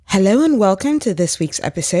Hello and welcome to this week's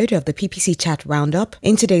episode of the PPC Chat Roundup.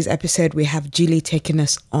 In today's episode, we have Julie taking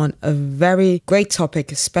us on a very great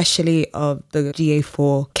topic, especially of the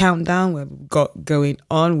GA4 countdown we've got going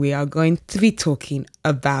on. We are going to be talking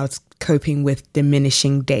about coping with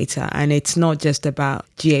diminishing data. And it's not just about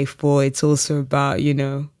GA4, it's also about,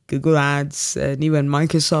 Google Ads and even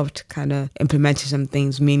Microsoft kind of implemented some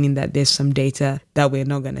things, meaning that there's some data that we're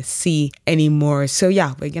not going to see anymore. So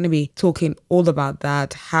yeah, we're going to be talking all about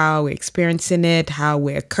that, how we're experiencing it, how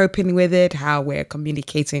we're coping with it, how we're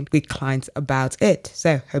communicating with clients about it.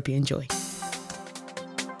 So hope you enjoy.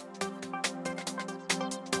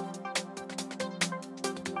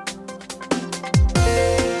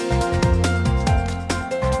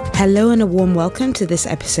 Hello and a warm welcome to this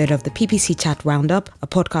episode of the PPC Chat Roundup, a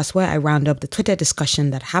podcast where I round up the Twitter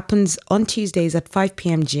discussion that happens on Tuesdays at 5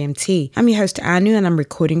 p.m. GMT. I'm your host Anu and I'm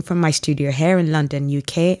recording from my studio here in London,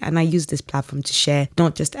 UK, and I use this platform to share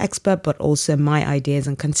not just expert but also my ideas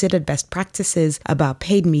and considered best practices about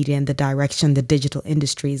paid media and the direction the digital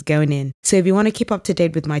industry is going in. So if you want to keep up to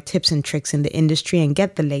date with my tips and tricks in the industry and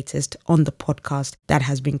get the latest on the podcast that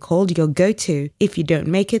has been called your go-to, if you don't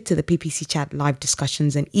make it to the PPC Chat live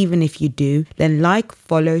discussions, and even if you do, then like,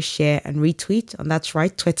 follow, share, and retweet on that's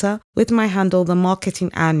right, Twitter, with my handle, The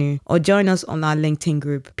Marketing Anu, or join us on our LinkedIn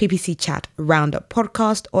group, PPC Chat Roundup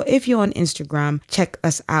Podcast, or if you're on Instagram, check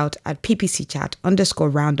us out at PPC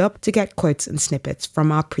Chat_Roundup to get quotes and snippets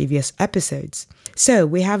from our previous episodes. So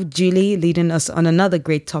we have Julie leading us on another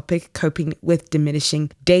great topic, coping with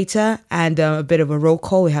diminishing data, and a bit of a roll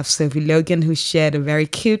call. We have Sophie Logan, who shared a very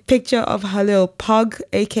cute picture of her little pug,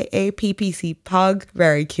 aka PPC Pug,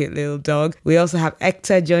 very cute little dog. We also have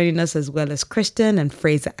Hector joining us, as well as Kristen and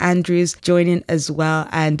Fraser Andrews joining as well,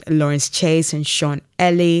 and Lawrence Chase and Sean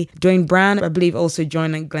Ellie. Dwayne Brown, I believe, also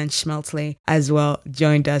joined, and Glenn Schmeltley as well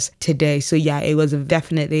joined us today. So yeah, it was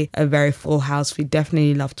definitely a very full house. We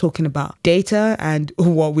definitely love talking about data and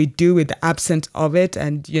what we do with the absence of it,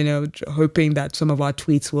 and hoping that some of our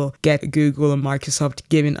tweets will get Google and Microsoft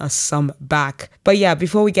giving us some back. But yeah,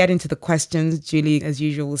 before we get into the questions, Julie, as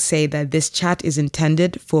usual, will say that this chat is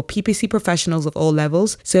intended for PPC professionals of all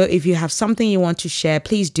levels. So if you have something you want to share,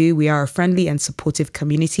 please do. We are a friendly and supportive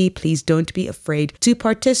community. Please don't be afraid to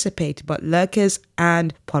participate, but lurkers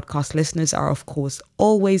and podcast listeners are, of course,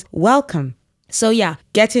 always welcome. So yeah,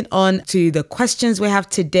 getting on to the questions we have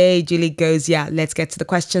today, Julie goes, let's get to the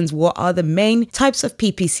questions. What are the main types of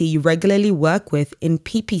PPC you regularly work with in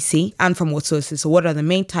PPC, and from what sources? So what are the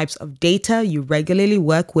main types of data you regularly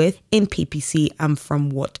work with in PPC and from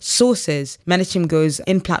what sources? Management goes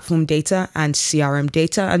in platform data and CRM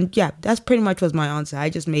data. And yeah, that's pretty much was my answer. I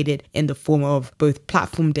just made it in the form of both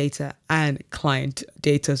platform data and client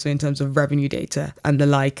data. So in terms of revenue data and the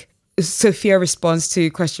like. Sophia responds to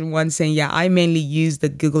question 1 saying, I mainly use the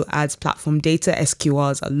Google Ads platform data,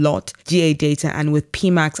 SQRs, a lot, GA data, and with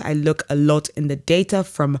PMax, I look a lot in the data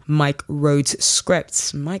from Mike Rhodes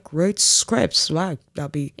scripts. Mike Rhodes scripts, wow, that'll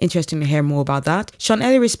be interesting to hear more about that. Sean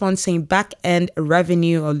Ellie responds saying, back-end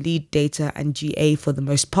revenue or lead data and GA for the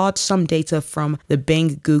most part, some data from the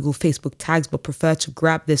Bing, Google, Facebook tags, but prefer to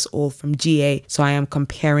grab this all from GA, so I am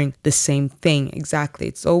comparing the same thing. Exactly.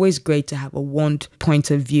 It's always great to have a one point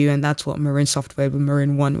of view, and that's what Marin Software with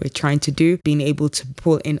Marin One we're trying to do, being able to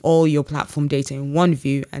pull in all your platform data in one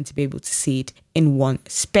view and to be able to see it in one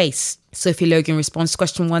space. Sophie Logan responds to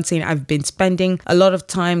question 1 saying, I've been spending a lot of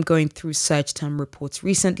time going through search term reports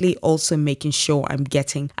recently, also making sure I'm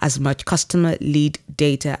getting as much customer lead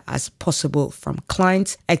data as possible from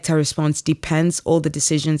clients. Hector responds, depends. All the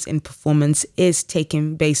decisions in performance is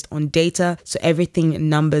taken based on data. So everything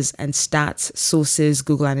numbers and stats, sources,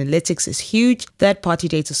 Google Analytics is huge. Third-party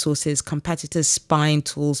data sources, competitors, spying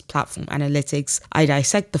tools, platform analytics. I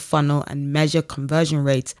dissect the funnel and measure conversion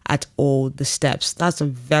rates at all the steps. That's a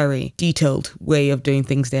very detailed way of doing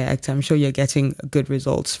things there, Hector. I'm sure you're getting good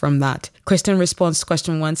results from that. Kristen responds to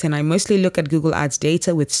question 1 saying, I mostly look at Google Ads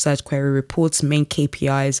data with search query reports, main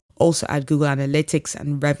KPIs, also add Google Analytics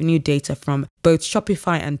and revenue data from both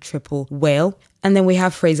Shopify and Triple Whale. And then we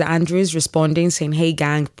have Fraser Andrews responding saying, hey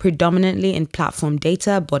gang, predominantly in platform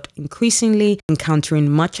data, but increasingly encountering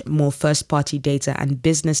much more first-party data and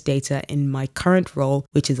business data in my current role,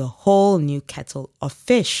 which is a whole new kettle of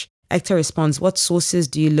fish. Hector responds, what sources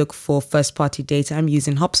do you look for first-party data? I'm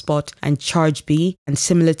using HubSpot and Chargebee and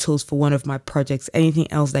similar tools for one of my projects. Anything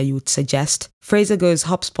else that you would suggest? Fraser goes,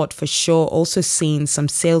 HubSpot for sure. Also seeing some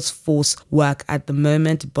Salesforce work at the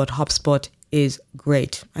moment, but HubSpot is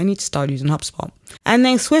great. I need to start using HubSpot. And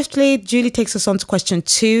then swiftly, Julie takes us on to question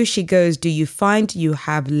 2. She goes, do you find you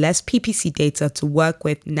have less PPC data to work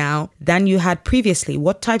with now than you had previously?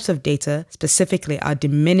 What types of data specifically are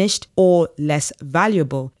diminished or less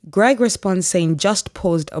valuable? Greg responds saying, just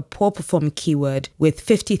paused a poor performing keyword with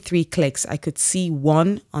 53 clicks. I could see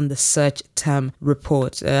 1 on the search term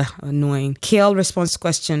report. Annoying. Kiel responds to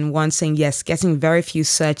question 1 saying, yes, getting very few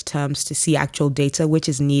search terms to see actual data, which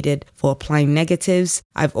is needed for applying negatives.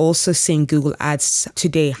 I've also seen Google Ads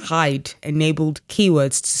today hide enabled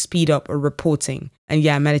keywords to speed up a reporting. And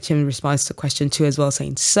yeah, Medichim responds to question 2 as well,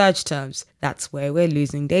 saying search terms. That's where we're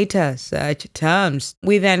losing data, search terms.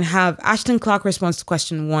 We then have Ashton Clark responds to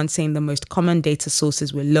question 1, saying the most common data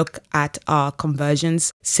sources we look at are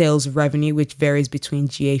conversions, sales revenue, which varies between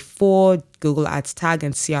GA4, Google Ads tag,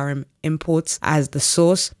 and CRM imports as the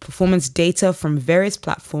source, performance data from various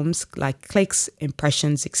platforms like clicks,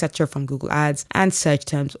 impressions, etc. from Google Ads, and search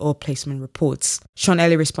terms or placement reports. Sean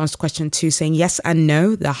Ellie responds to question 2 saying yes and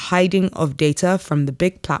no. The hiding of data from the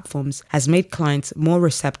big platforms has made clients more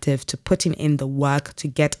receptive to putting in the work to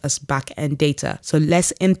get us back-end data. So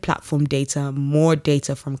less in-platform data, more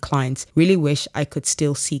data from clients. Really wish I could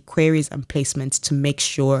still see queries and placements to make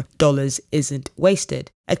sure dollars isn't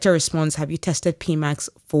wasted. Hector responds, have you tested PMax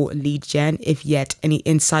for lead gen? If yet, any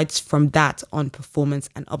insights from that on performance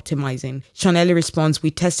and optimizing? Shonelli responds,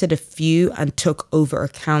 we tested a few and took over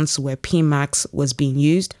accounts where PMax was being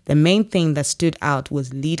used. The main thing that stood out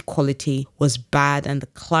was lead quality was bad and the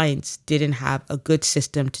clients didn't have a good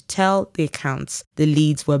system to tell the accounts the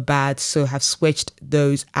leads were bad, so have switched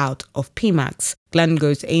those out of PMax. Glenn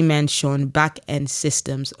goes, amen, Sean, back-end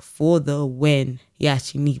systems for the win.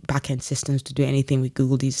 Yes, you need back-end systems to do anything with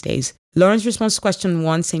Google these days. Lawrence responds to question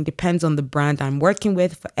 1 saying, depends on the brand I'm working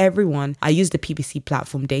with. For everyone, I use the PPC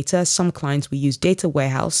platform data. Some clients will use data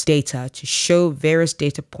warehouse data to show various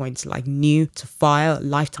data points like new to file,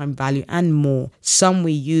 lifetime value, and more. Some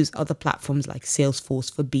we use other platforms like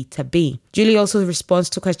Salesforce for B2B. Julie also responds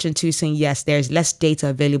to question 2 saying, yes, there is less data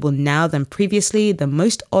available now than previously. The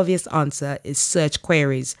most obvious answer is search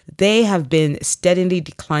queries. They have been steadily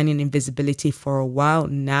declining in visibility for a while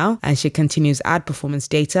now. And she continues, ad performance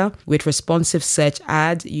data with responsive search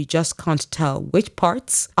ads, you just can't tell which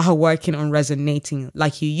parts are working on resonating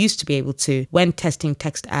like you used to be able to when testing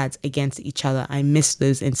text ads against each other. I miss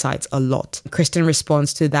those insights a lot. Kristen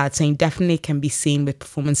responds to that saying, definitely can be seen with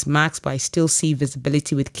Performance Max, but I still see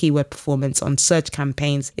visibility with keyword performance on search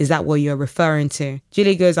campaigns. Is that what you're referring to?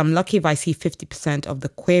 Julie goes, I'm lucky if I see 50% of the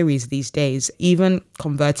queries these days, even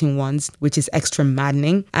converting ones, which is extra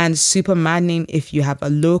maddening, and super maddening if you have a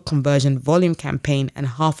low conversion volume campaign and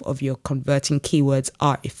half of your converting keywords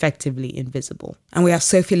are effectively invisible. And we have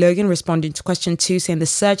Sophie Logan responding to question 2 saying the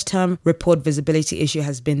search term report visibility issue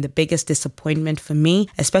has been the biggest disappointment for me,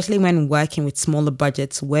 especially when working with smaller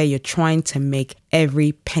budgets where you're trying to make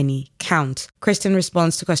every penny count. Kristen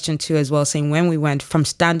responds to question 2 as well, saying when we went from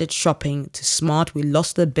standard shopping to smart, we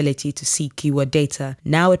lost the ability to see keyword data.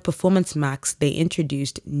 Now with Performance Max, they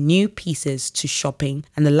introduced new pieces to shopping,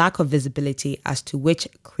 and the lack of visibility as to which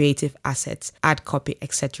creative assets, ad copy,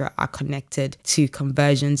 etc. are connected to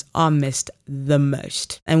conversions are missed the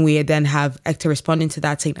most. And we then have Hector responding to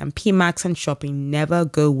that saying, and PMax and shopping never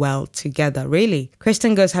go well together. Really?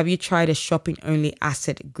 Kristen goes, have you tried a shopping only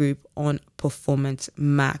asset group on Performance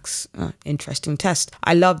Max? Interesting test.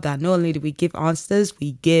 I love that. Not only do we give answers,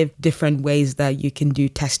 we give different ways that you can do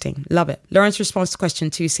testing. Love it. Lawrence responds to question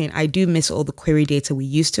 2 saying, I do miss all the query data we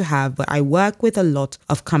used to have, but I work with a lot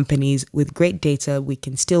of companies with great data we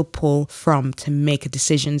can still pull from to make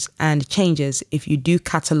decisions and changes. If you do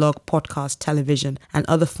catalog, podcast, television, and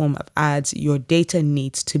other form of ads, your data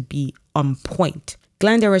needs to be on point.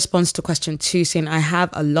 Glenda responds to question 2 saying, I have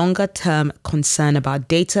a longer term concern about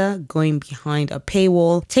data going behind a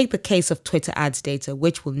paywall. Take the case of Twitter ads data,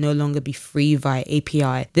 which will no longer be free via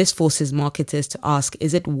API. This forces marketers to ask,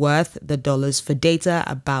 is it worth the dollars for data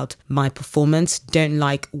about my performance? Don't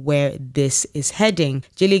like where this is heading.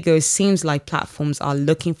 Julie goes, seems like platforms are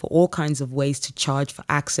looking for all kinds of ways to charge for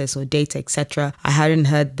access or data, etc. I hadn't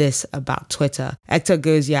heard this about Twitter. Hector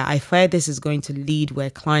goes, yeah, I fear this is going to lead where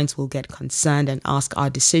clients will get concerned and ask our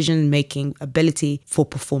decision-making ability for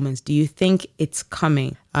performance. Do you think it's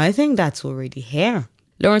coming? I think that's already here.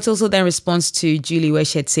 Lawrence also then responds to Julie where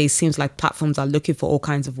she had said, seems like platforms are looking for all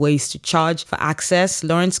kinds of ways to charge for access.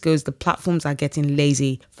 Lawrence goes, the platforms are getting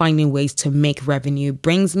lazy, finding ways to make revenue.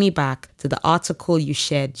 Brings me back to the article you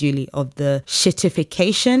shared, Julie, of the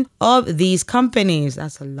shitification of these companies.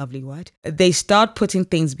 That's a lovely word. They start putting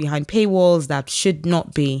things behind paywalls that should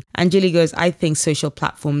not be. And Julie goes, I think social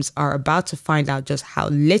platforms are about to find out just how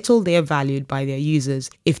little they are valued by their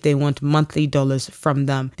users if they want monthly dollars from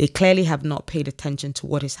them. They clearly have not paid attention to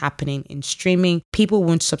what is happening in streaming. People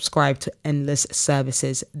won't subscribe to endless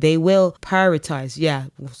services. They will prioritize. Yeah,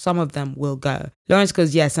 some of them will go. Lawrence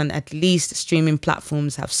goes, yes, and at least streaming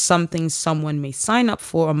platforms have something someone may sign up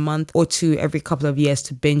for a month or two every couple of years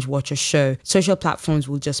to binge watch a show. Social platforms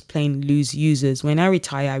will just plain lose users. When I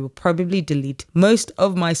retire, I will probably delete most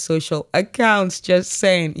of my social accounts. Just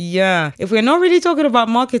saying, yeah. If we're not really talking about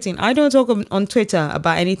marketing, I don't talk on Twitter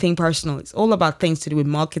about anything personal. It's all about things to do with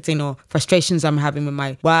marketing or frustrations I'm having with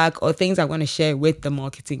my work or things I want to share with the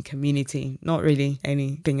marketing community. Not really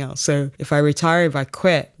anything else. So if I retire, if I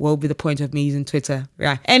quit, what will be the point of me using Twitter?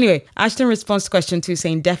 Right. Anyway, Ashton responds to question 2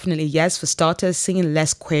 saying definitely yes. For starters, seeing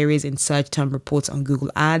less queries in search term reports on Google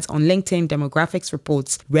Ads. On LinkedIn, demographics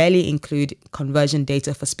reports rarely include conversion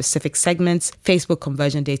data for specific segments. Facebook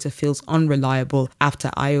conversion data feels unreliable after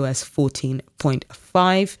iOS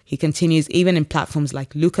 14.5. He continues, even in platforms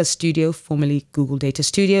like Lucas Studio, formerly Google Data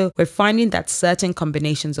Studio, we're finding that certain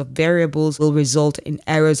combinations of variables will result in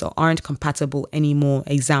errors or aren't compatible anymore.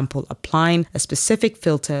 Example, applying a specific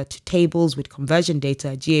filter to tables with conversion data,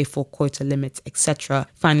 GA4 quota limits, etc.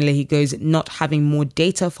 Finally, he goes, not having more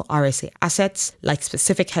data for RSA assets, like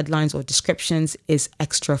specific headlines or descriptions, is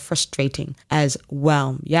extra frustrating as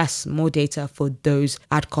well. Yes, more data for those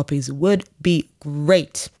ad copies would be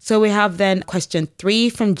great. So we have then question 3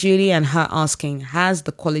 from Julie and her asking, has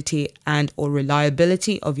the quality and or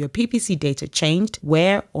reliability of your PPC data changed?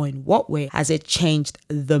 Where or in what way has it changed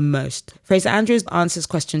the most? Fraser Andrews answers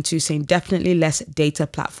question 2 saying definitely less data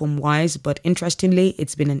platform wise, but interestingly,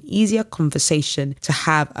 it's been an easier conversation to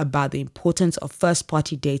have about the importance of first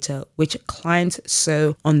party data, which clients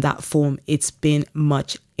saw on that form. It's been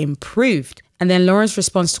much improved. And then Lawrence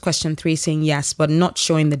responds to question 3 saying yes, but not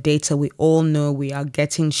showing the data we all know we are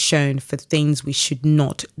getting shown for things we should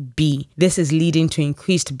not be. This is leading to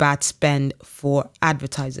increased bad spend for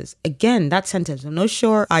advertisers. Again, that sentence, I'm not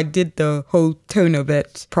sure I did the whole tone of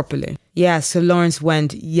it properly. Yeah, so Lawrence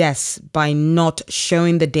went, yes, by not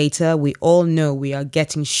showing the data we all know we are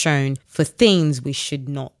getting shown for things we should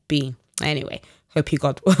not be. Anyway, hope you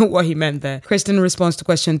got what he meant there. Kristen responds to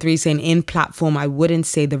question 3 saying, in platform, I wouldn't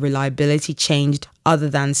say the reliability changed other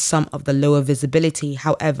than some of the lower visibility.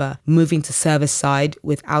 However, moving to server side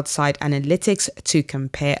with outside analytics to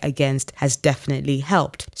compare against has definitely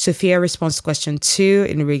helped. Sophia responds to question 2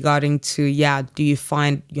 in regarding to, do you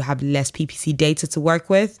find you have less PPC data to work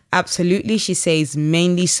with? Absolutely, she says,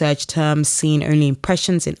 mainly search terms, seeing only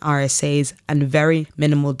impressions in RSAs and very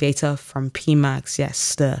minimal data from PMax.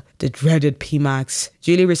 Yes, the dreaded PMax.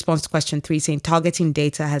 Julie responds to question 3 saying targeting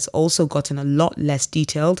data has also gotten a lot less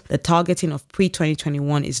detailed. The targeting of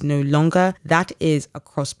pre-2021 is no longer. That is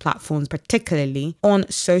across platforms, particularly on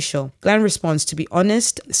social. Glenn responds, to be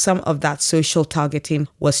honest, some of that social targeting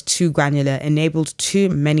was too granular, enabled too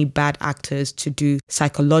many bad actors to do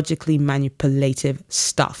psychologically manipulative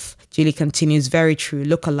stuff. Julie continues, very true,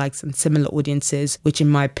 lookalikes and similar audiences, which in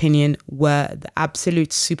my opinion were the absolute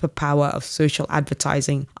superpower of social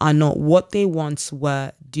advertising, are not what they once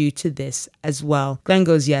were due to this as well. Glenn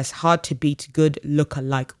goes, yes, hard to beat good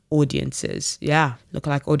lookalike audiences. Yeah,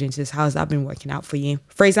 lookalike audiences. How has that been working out for you?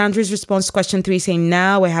 Fraser Andrews responds to question 3 saying,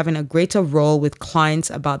 now we're having a greater role with clients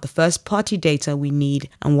about the first party data we need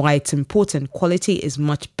and why it's important. Quality is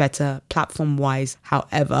much better platform wise.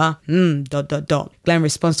 However, Glenn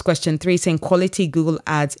responds to question 3 saying quality Google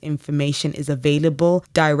Ads information is available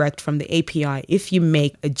direct from the API. If you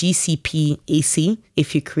make a GCP AC,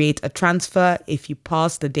 if you create a transfer, if you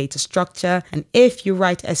pass the data structure, and if you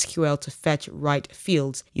write SQL to fetch right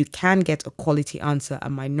fields, you can get a quality answer. A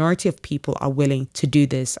minority of people are willing to do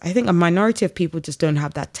this. I think a minority of people just don't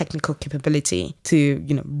have that technical capability to,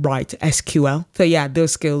 write SQL. So yeah,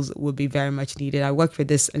 those skills will be very much needed. I worked with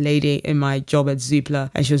this lady in my job at Zoopla,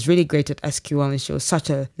 and she was really great at SQL, and she was such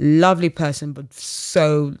a lovely person, but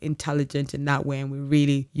so intelligent in that way, and we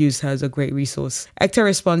really used her as a great resource. Hector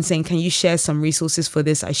responds saying, can you share some resources for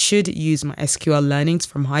this? I should use my SQL learnings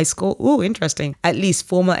from high school. Oh, interesting. At least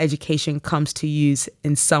formal education comes to use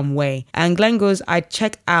in some way. And Glenn goes, I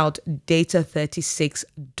check out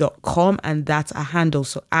data36.com, and that's a handle.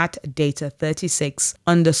 So at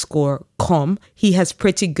data36_com. com. He has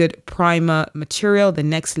pretty good primer material. The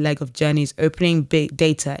next leg of journey is opening big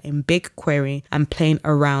data in BigQuery and playing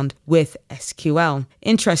around with SQL.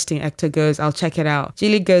 Interesting, Hector goes, I'll check it out.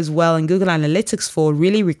 Julie goes, well, in Google Analytics 4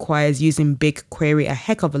 really requires using BigQuery a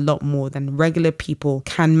heck of a lot more than regular people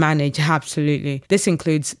can manage. Absolutely. This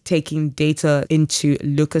includes taking data into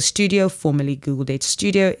Looker Studio, formerly Google Data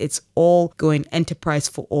Studio. It's all going enterprise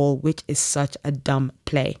for all, which is such a dumb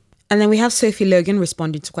play. And then we have Sophie Logan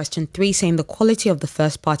responding to question 3, saying the quality of the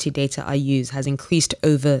first-party data I use has increased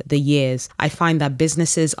over the years. I find that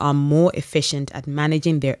businesses are more efficient at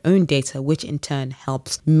managing their own data, which in turn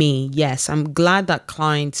helps me. Yes, I'm glad that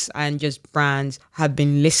clients and just brands have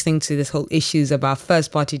been listening to this whole issues about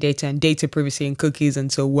first-party data and data privacy and cookies, and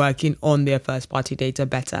so working on their first-party data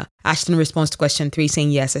better. Ashton responds to question 3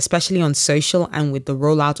 saying yes, especially on social and with the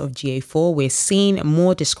rollout of GA4, we're seeing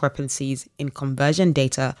more discrepancies in conversion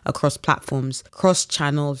data across platforms.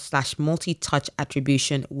 Cross-channel / multi-touch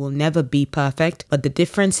attribution will never be perfect, but the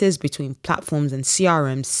differences between platforms and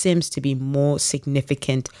CRM seems to be more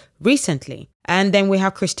significant recently. And then we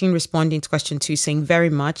have Christine responding to question 2 saying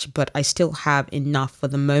very much, but I still have enough for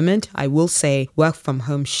the moment. I will say work from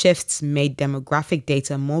home shifts made demographic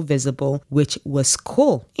data more visible, which was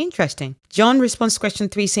cool. Interesting. John responds to question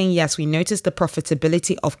 3 saying, yes, we noticed the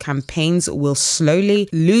profitability of campaigns will slowly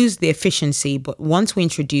lose the efficiency, but once we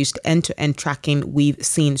introduced end-to-end tracking, we've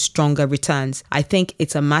seen stronger returns. I think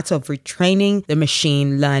it's a matter of retraining the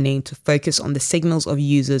machine learning to focus on the signals of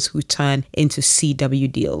users who turn into CW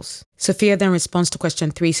deals. Sophia then responds to question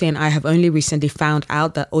 3 saying, I have only recently found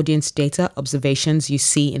out that audience data observations you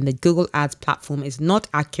see in the Google Ads platform is not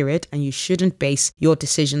accurate, and you shouldn't base your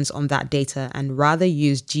decisions on that data and rather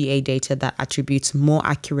use GA data that attributes more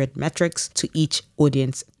accurate metrics to each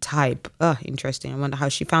audience type. Interesting. I wonder how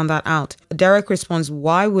she found that out. Derek responds,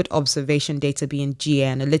 why would observation data be in GA?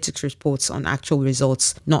 Analytics reports on actual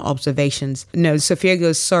results, not observations. No, Sophia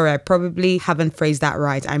goes, sorry, I probably haven't phrased that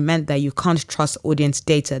right. I meant that you can't trust audience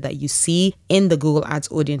data that you see in the Google Ads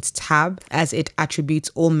audience tab, as it attributes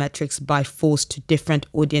all metrics by force to different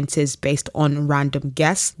audiences based on random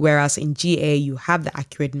guess, whereas in GA you have the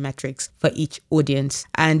accurate metrics for each audience.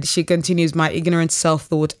 And she continues, my ignorant self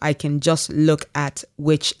thought I can just look at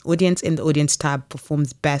which audience in the audience tab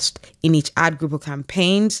performs best in each ad group or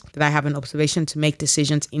campaigns, that I have an observation to make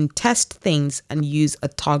decisions in test things and use a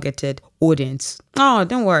targeted audience. Oh,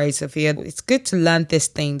 don't worry, Sophia. It's good to learn these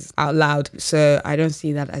things out loud. So I don't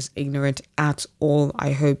see that as ignorant at all.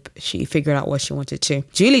 I hope she figured out what she wanted to.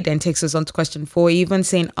 Julie then takes us on to question 4, even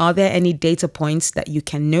saying, are there any data points that you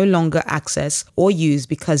can no longer access or use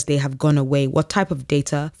because they have gone away? What type of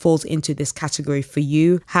data falls into this category for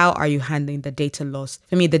you? How are you handling the data loss?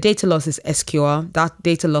 For me, the data loss is SQL. That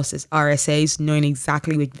data loss is RSAs, knowing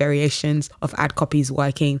exactly which variations of ad copy is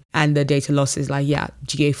working. And the data loss is like,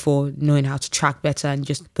 GA4, knowing how to track better, and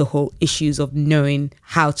just the whole issues of knowing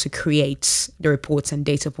how to create the reports and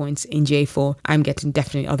data points in GA4. I'm getting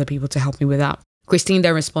definitely other people to help me with that. Christine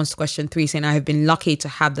then responds to question 3 saying, I have been lucky to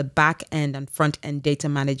have the back end and front end data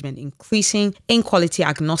management increasing in quality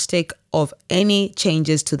agnostic of any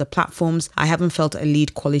changes to the platforms. I haven't felt a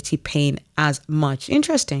lead quality pain as much.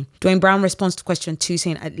 Interesting. Dwayne Brown responds to question 2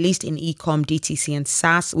 saying, at least in e-com, DTC and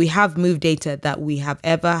SaaS, we have moved data that we have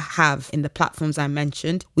in the platforms I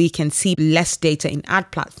mentioned. We can see less data in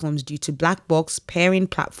ad platforms due to black box. Pairing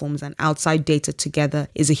platforms and outside data together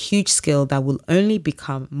is a huge skill that will only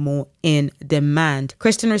become more in demand.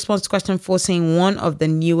 Kristen responds to question 4 saying, one of the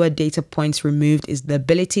newer data points removed is the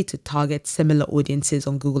ability to target similar audiences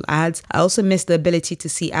on Google Ads. I also miss the ability to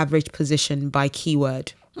see average position by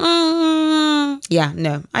keyword. Yeah,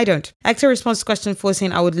 no, I don't. Hector responds to question 4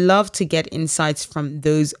 saying, I would love to get insights from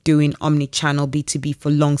those doing omni-channel B2B for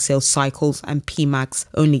long sales cycles and PMAX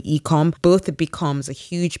only e-com. Both becomes a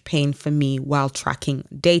huge pain for me while tracking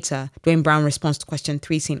data. Dwayne Brown responds to question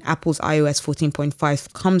 3 saying, Apple's iOS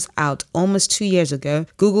 14.5 comes out almost 2 years ago.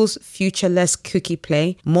 Google's futureless cookie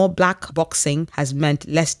play, more black boxing has meant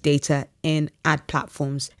less data in ad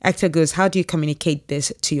platforms. Hector goes, how do you communicate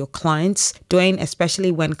this to your clients? Dwayne,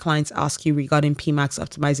 especially when clients ask you regarding PMAX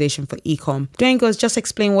optimization for e-com. Dwayne goes, just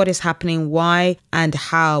explain what is happening, why and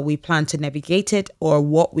how we plan to navigate it, or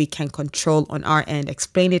what we can control on our end.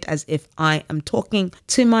 Explain it as if I am talking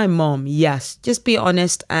to my mom. Yes, just be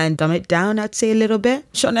honest and dumb it down, I'd say a little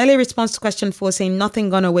bit. Shonelli responds to question 4 saying,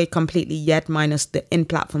 nothing gone away completely yet minus the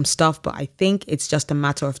in-platform stuff, but I think it's just a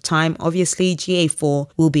matter of time. Obviously,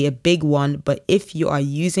 GA4 will be a big one, but if you are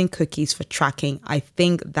using cookies for tracking, I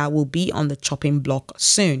think that will be on the chopping block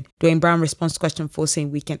soon. Dwayne Brown responds to question 4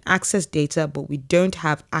 saying we can access data, but we don't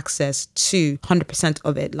have access to 100%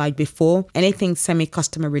 of it like before. Anything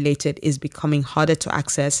semi-customer related is becoming harder to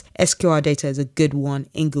access. SQL data is a good one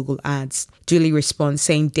in Google Ads. Julie responds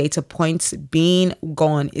saying data points being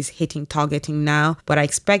gone is hitting targeting now, but I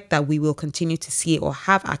expect that we will continue to see or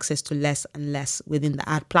have access to less and less within the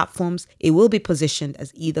ad platforms. It will be positioned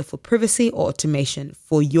as either for privacy or automation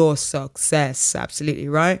for your success. Absolutely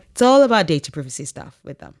right. It's all about data privacy stuff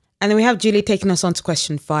with them. And then we have Julie taking us on to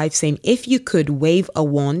question 5 saying, if you could wave a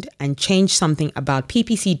wand and change something about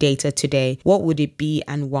PPC data today, what would it be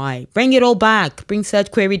and why? Bring it all back. Bring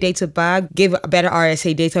search query data back. Give a better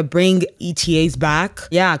RSA data. Bring ETAs back.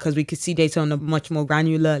 Yeah, because we could see data on a much more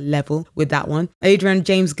granular level with that one. Adrian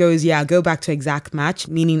James goes, yeah, go back to exact match,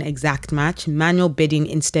 meaning exact match, manual bidding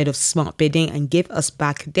instead of smart bidding, and give us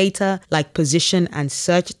back data like position and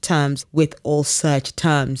search terms with all search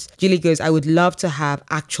terms. Julie goes, I would love to have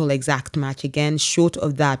actual exact match again. Short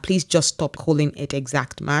of that, please just stop calling it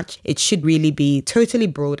exact match. It should really be totally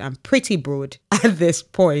broad and pretty broad at this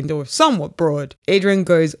point, or somewhat broad. Adrian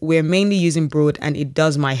goes, we're mainly using broad and it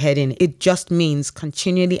does my head in. It just means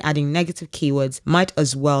continually adding negative keywords. Might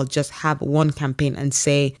as well just have one campaign and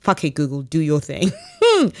say, fuck it, Google, do your thing.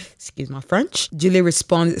 Excuse my French. Julie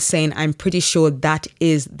responds saying, I'm pretty sure that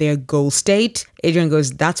is their goal state. Adrian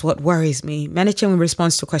goes, that's what worries me. Menachem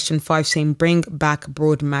responds to question 5 saying, bring back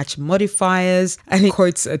broad match modifiers. And he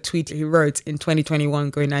quotes a tweet he wrote in 2021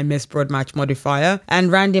 going, I miss broad match modifier.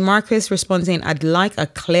 And Randy Marcus responds saying, I'd like a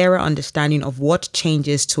clearer understanding of what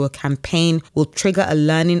changes to a campaign will trigger a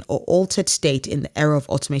learning or altered state in the era of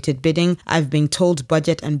automated bidding. I've been told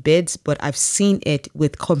budget and bids, but I've seen it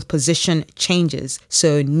with composition changes.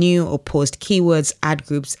 So new or paused keywords, ad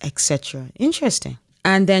groups, etc. Interesting.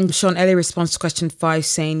 And then Sean Ellie responds to question 5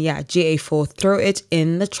 saying, yeah, GA4, throw it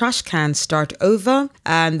in the trash can, start over.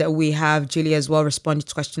 And we have Julie as well responding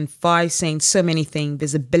to question 5 saying so many things.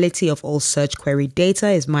 Visibility of all search query data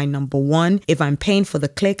is my number 1. If I'm paying for the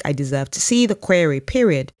click, I deserve to see the query,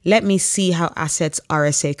 period. Let me see how assets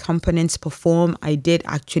RSA components perform. I did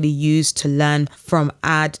actually use to learn from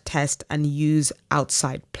ad test and use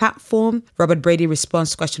outside platform. Robert Brady responds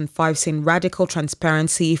to question 5 saying radical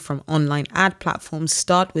transparency from online ad platforms.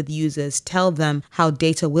 Start with users, tell them how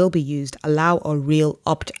data will be used, allow a real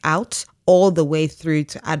opt-out, all the way through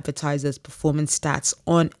to advertisers' performance stats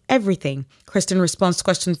on everything. Kristen responds to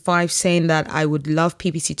question 5 saying that I would love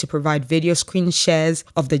PPC to provide video screen shares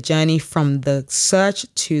of the journey from the search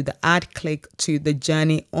to the ad click to the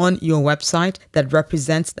journey on your website that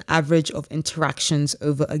represents the average of interactions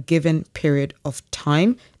over a given period of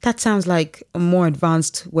time. That sounds like a more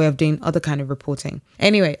advanced way of doing other kind of reporting.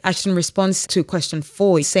 Anyway, Ashton responds to question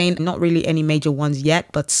 4 saying not really any major ones yet,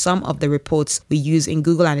 but some of the reports we use in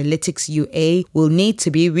Google Analytics UA will need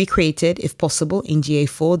to be recreated if possible in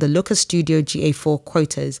GA4. The Looker Studio GA4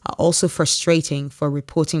 quotas are also frustrating for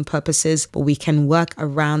reporting purposes, but we can work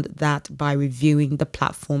around that by reviewing the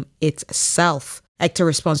platform itself. Hector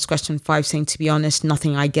responds to question 5 saying, to be honest,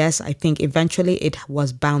 nothing I guess. I think eventually it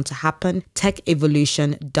was bound to happen. Tech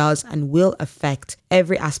evolution does and will affect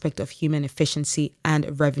every aspect of human efficiency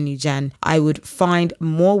and revenue gen. I would find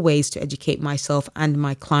more ways to educate myself and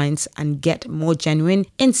my clients and get more genuine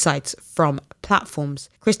insights from platforms.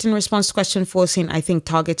 Kristen responds to question 4 saying, I think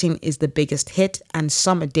targeting is the biggest hit and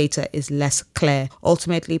some data is less clear.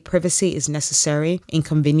 Ultimately, privacy is necessary,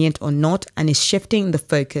 inconvenient or not, and is shifting the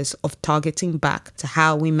focus of targeting back to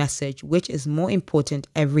how we message, which is more important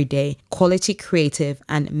every day. Quality creative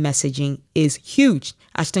and messaging is huge.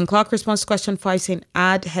 Ashton Clark responds to question 5 saying,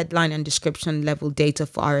 add headline and description level data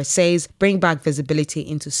for RSAs, bring back visibility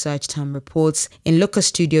into search term reports. In Looker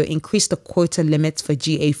Studio, increase the quota limits for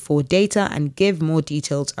GA4 data and give more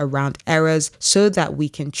details around errors so that we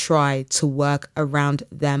can try to work around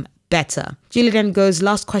them better. Julie then goes,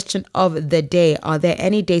 last question of the day. Are there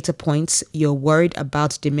any data points you're worried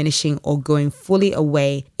about diminishing or going fully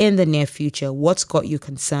away in the near future? What's got you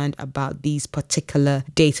concerned about these particular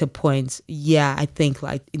data points? Yeah, I think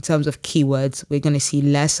like in terms of keywords, we're going to see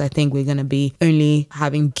less. I think we're going to be only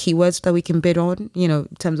having keywords that we can bid on, you know,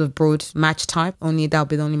 in terms of broad match type. Only that'll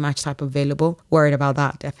be the only match type available. Worried about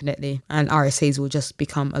that, definitely. And RSAs will just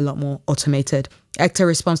become a lot more automated. Hector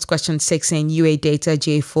responds to question 6 saying UA data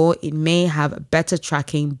GA4, it may have better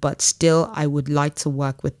tracking, but still I would like to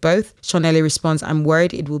work with both. Sean Ellie responds, I'm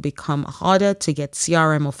worried it will become harder to get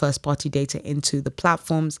CRM or first party data into the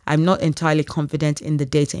platforms. I'm not entirely confident in the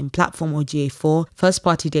data in platform or GA4. First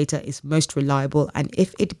party data is most reliable, and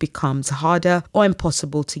if it becomes harder or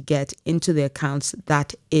impossible to get into the accounts,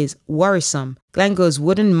 that is worrisome. Glenn goes,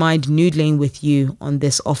 wouldn't mind noodling with you on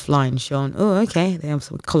this offline, Sean. Oh, okay. They have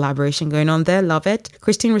some collaboration going on there. Love it.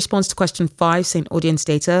 Christine responds to question 5, saying audience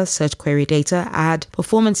data, search query data, ad,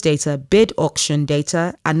 performance data, bid auction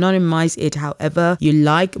data. Anonymize it however you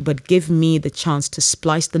like, but give me the chance to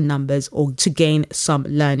splice the numbers or to gain some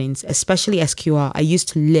learnings, especially SQR. I used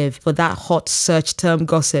to live for that hot search term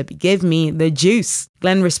gossip. Give me the juice.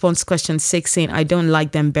 Glenn responds to question 6, saying, I don't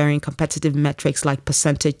like them bearing competitive metrics like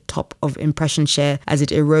percentage top of impression share as it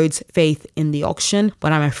erodes faith in the auction,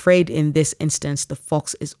 but I'm afraid in this instance, the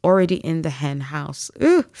fox is already in the hen house.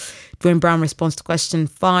 Ooh. Dwayne Brown responds to question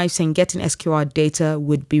 5, saying, getting SQR data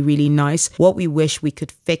would be really nice. What we wish we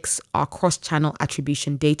could fix our cross-channel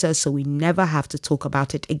attribution data so we never have to talk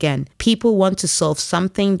about it again. People want to solve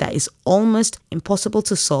something that is almost impossible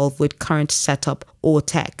to solve with current setup or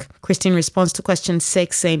tech. Christine responds to question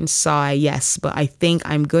 6, saying, sigh, yes, but I think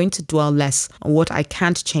I'm going to dwell less on what I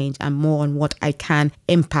can't change and more on what I can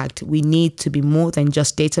impact. We need to be more than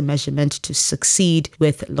just data measurement to succeed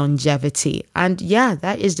with longevity. And yeah,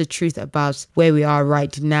 that is the truth about where we are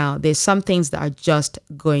right now. There's some things that are just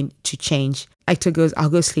going to change. Hector goes, I'll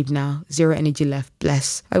go sleep now. 0 energy left.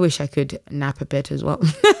 Bless. I wish I could nap a bit as well.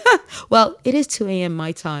 Well, it is 2 a.m.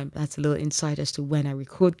 my time. That's a little insight as to when I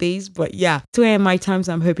record these. But yeah, 2 a.m. my time,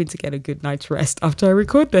 so I'm hoping to get a good night's rest after I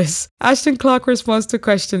record this. Ashton Clark responds to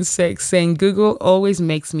question 6, saying, Google always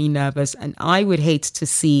makes me nervous and I would hate to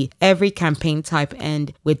see every campaign type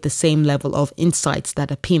end with the same level of insights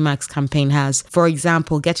that a PMAX campaign has. For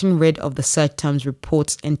example, getting rid of the search terms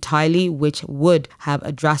reports entirely, which would have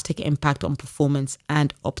a drastic impact on performance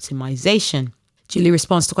and optimization. Julie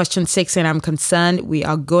responds to question 6, and I'm concerned we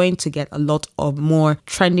are going to get a lot of more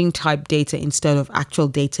trending type data instead of actual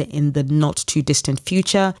data in the not too distant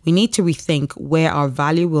future. We need to rethink where our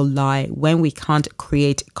value will lie when we can't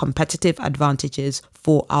create competitive advantages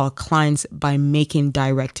for our clients by making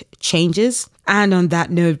direct changes. And on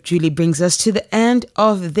that note, Julie brings us to the end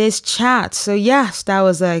of this chat. So yes, that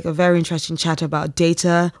was like a very interesting chat about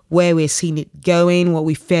data, where we're seeing it going, what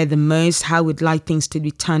we fear the most, how we'd like things to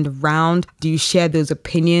be turned around. Do you share those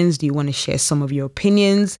opinions? Do you want to share some of your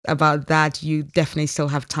opinions about that? You definitely still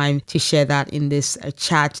have time to share that in this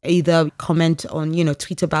chat. Either comment on,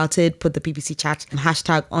 tweet about it, put the PPC chat and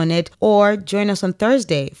hashtag on it, or join us on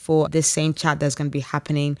Thursday for this same chat that's going to be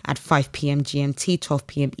happening at 5 p.m. GMT, 12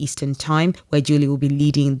 p.m. Eastern time, where Julie will be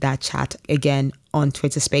leading that chat again on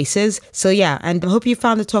Twitter Spaces. So yeah, and I hope you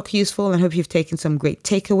found the talk useful and hope you've taken some great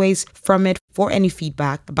takeaways from it. For any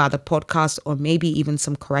feedback about the podcast or maybe even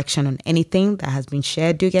some correction on anything that has been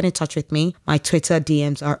shared, do get in touch with me. My Twitter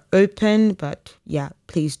DMs are open, but yeah,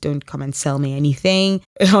 please don't come and sell me anything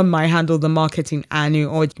on my handle, The Marketing Anu,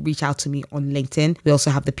 or reach out to me on LinkedIn. We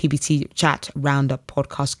also have the PPC Chat Roundup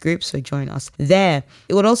podcast group, so join us there.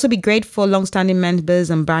 It would also be great for long-standing members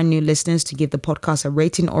and brand new listeners to give the podcast a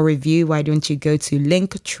rating or review. Why don't you go to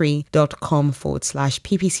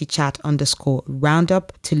linktree.com/PPC Chat_roundup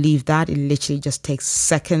to leave that. It literally just takes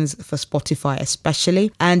seconds for Spotify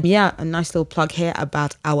especially. And yeah, a nice little plug here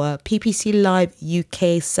about our PPC Live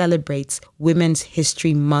UK celebrates Women's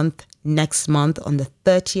History Month next month on the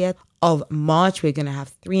 30th of March. We're going to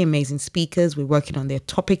have 3 amazing speakers. We're working on their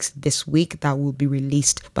topics this week that will be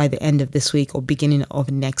released by the end of this week or beginning of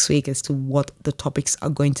next week as to what the topics are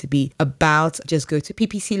going to be about. Just go to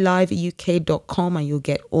ppcliveuk.com and you'll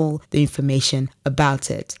get all the information about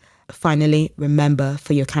it. Finally, remember,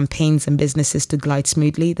 for your campaigns and businesses to glide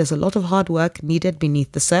smoothly, there's a lot of hard work needed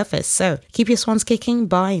beneath the surface. So keep your swans kicking.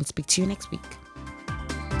 Bye and speak to you next week.